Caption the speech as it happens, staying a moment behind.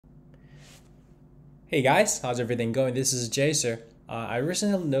Hey guys, how's everything going? This is JSer. I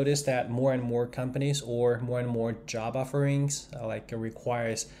recently noticed that more and more companies or more and more job offerings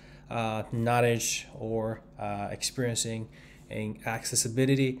requires knowledge or experiencing in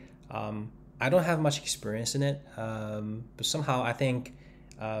accessibility. I don't have much experience in it, but somehow I think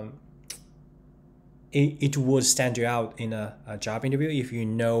um, it would stand you out in a job interview if you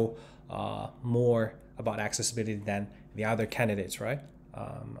know more about accessibility than the other candidates, right?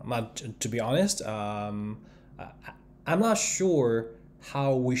 To be honest, I, I'm not sure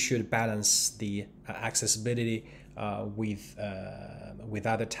how we should balance the accessibility with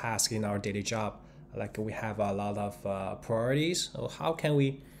other tasks in our daily job. Like we have a lot of priorities. So how can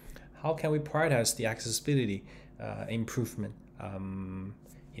we prioritize the accessibility improvement?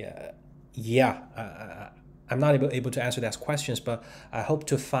 Yeah, yeah. I'm not able to answer those questions, but I hope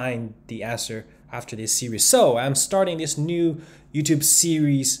to find the answer after this series. So I'm starting this new YouTube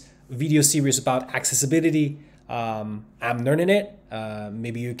series, video series about accessibility. I'm learning it.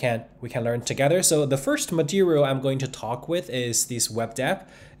 Maybe we can learn together. So the first material I'm going to talk with is this web dev.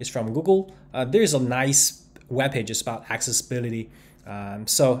 It's from Google. There's a nice web page about accessibility.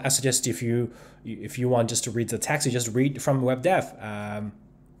 So I suggest if you want just to read the text, you just read from web dev. I'm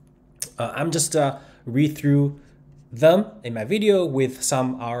just read through them in my video with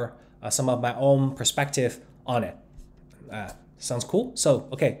some of my own perspective on it. Sounds cool. So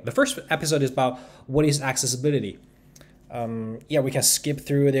okay, the first episode is about what is accessibility. Yeah, we can skip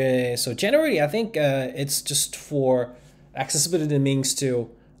through the. So generally, I think it's just for accessibility means to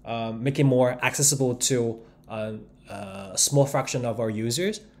make it more accessible to a small fraction of our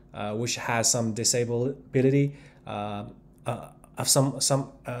users, which has some disability of some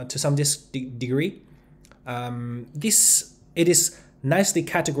to some degree. This it is nicely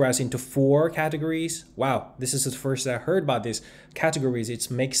categorized into four categories. Wow, this is the first I heard about these categories.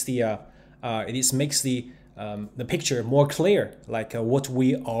 It makes the picture more clear, like what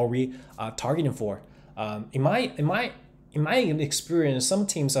we are targeting for. In my experience, some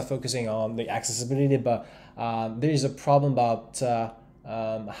teams are focusing on the accessibility, but there is a problem about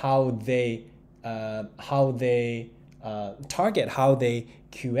how they target, how they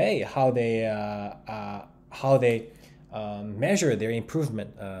QA, how they measure their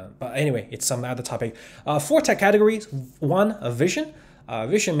improvement. But anyway, it's some other topic. Four tech categories. One, a vision.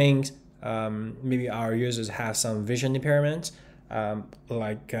 Vision means maybe our users have some vision impairments,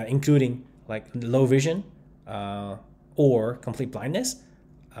 including like low vision or complete blindness.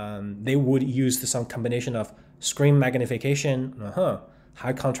 They would use some combination of screen magnification,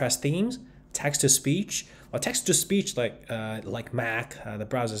 high contrast themes, text to speech. Or text to speech, like Mac, the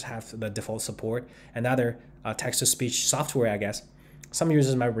browsers have the default support, and other text to speech software, I guess. Some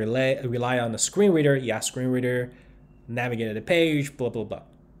users might rely on the screen reader. Yeah, screen reader, navigate to the page, blah blah blah.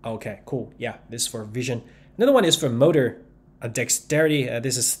 Okay, cool. Yeah, this is for vision. Another one is for motor dexterity.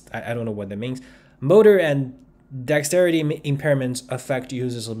 This is I don't know what that means. Motor and dexterity impairments affect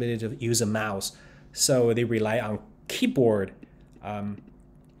users' ability to use a mouse, so they rely on keyboard,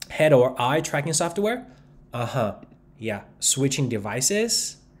 head or eye tracking software. Yeah, switch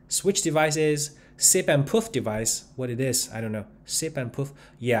devices, sip and puff device. What it is, I don't know. Sip and puff.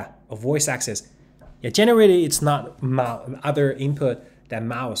 Yeah, a voice access. Yeah, generally it's not other input than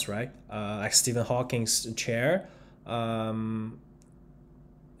mouse, right? Like Stephen Hawking's chair. Yeah,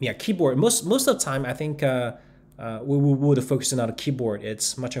 keyboard. Most of the time, I think we would focus on the keyboard.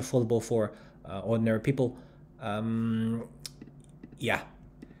 It's much affordable for ordinary people. Yeah.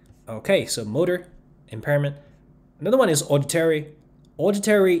 Okay, so motor impairment. Another one is auditory.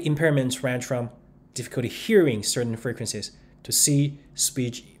 Auditory impairments range from difficulty hearing certain frequencies to see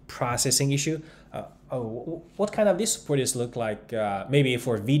speech processing issue. What kind of these supporters look like? Maybe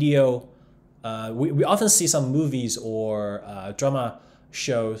for video, we often see some movies or drama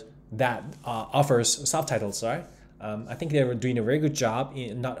shows that offers subtitles, right? I think they were doing a very good job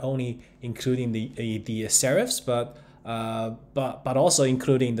in not only including the serifs, but also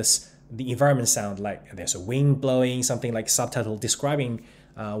including the environment sound, like there's a wind blowing, something like subtitle describing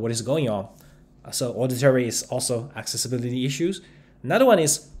what is going on. So auditory is also accessibility issues. Another one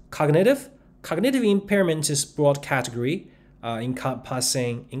is cognitive. Cognitive impairment is broad category,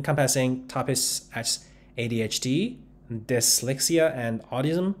 encompassing topics as ADHD, dyslexia, and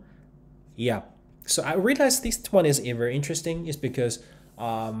autism. Yeah. So I realized this one is very interesting. Is because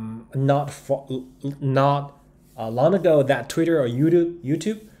not long ago that Twitter or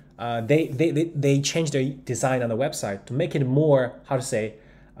YouTube they changed their design on the website to make it more, how to say,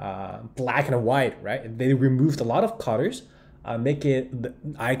 black and white, right? They removed a lot of colors, make it the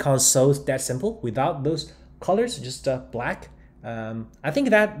icons so that simple without those colors, just black. I think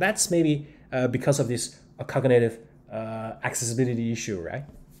that's maybe because of this cognitive accessibility issue, right?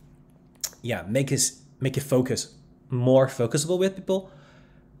 Yeah, make it focus more focusable with people.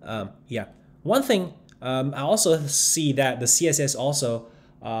 Yeah, one thing I also see that the CSS also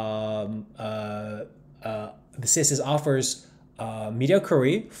the CSS offers media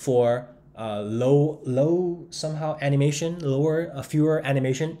query for low somehow animation, fewer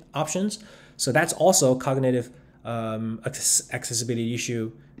animation options. So that's also cognitive accessibility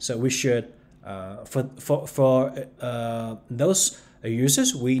issue. So we should for those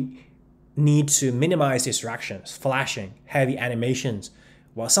users, we need to minimize distractions, flashing, heavy animations,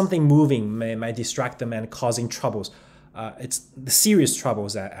 while something moving might distract them and causing troubles. It's the serious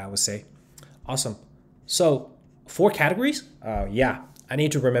troubles that I would say. Awesome. So 4 categories. Yeah, I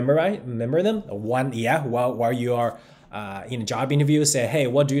need to remember them. One, yeah, while you are in a job interview, say, hey,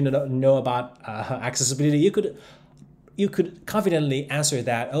 what do you know about accessibility? You could confidently answer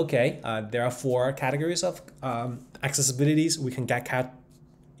that. Okay, there are 4 categories of accessibilities we can try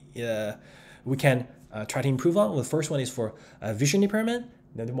to improve on. Well, the first one is for vision impairment.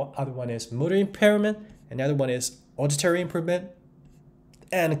 The other one is motor impairment, and the other one is auditory impairment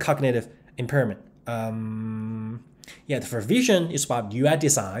and cognitive impairment. Yeah, for vision, it's about UI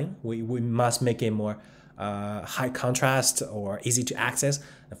design. We must make it more high contrast or easy to access.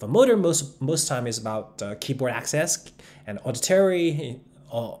 And for motor, most time is about keyboard access, and auditory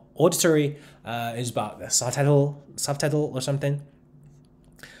is about the subtitle or something.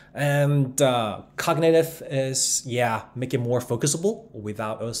 And cognitive is, yeah, make it more focusable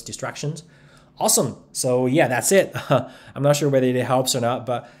without those distractions. Awesome. So yeah, that's it. I'm not sure whether it helps or not,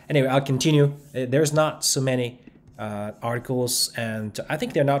 but anyway, I'll continue. There's not so many articles, and I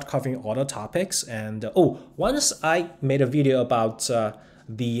think they're not covering all the topics. And once I made a video about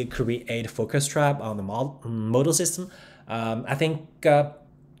the create focus trap on the model system. I think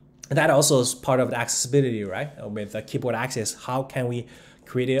that also is part of the accessibility, right? With keyboard access, how can we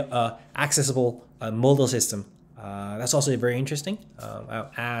create a accessible modal system? That's also very interesting.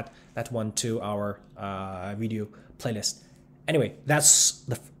 I'll add that one to our video playlist. Anyway, that's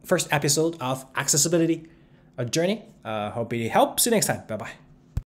the first episode of accessibility journey. Hope it helps. See you next time. Bye bye.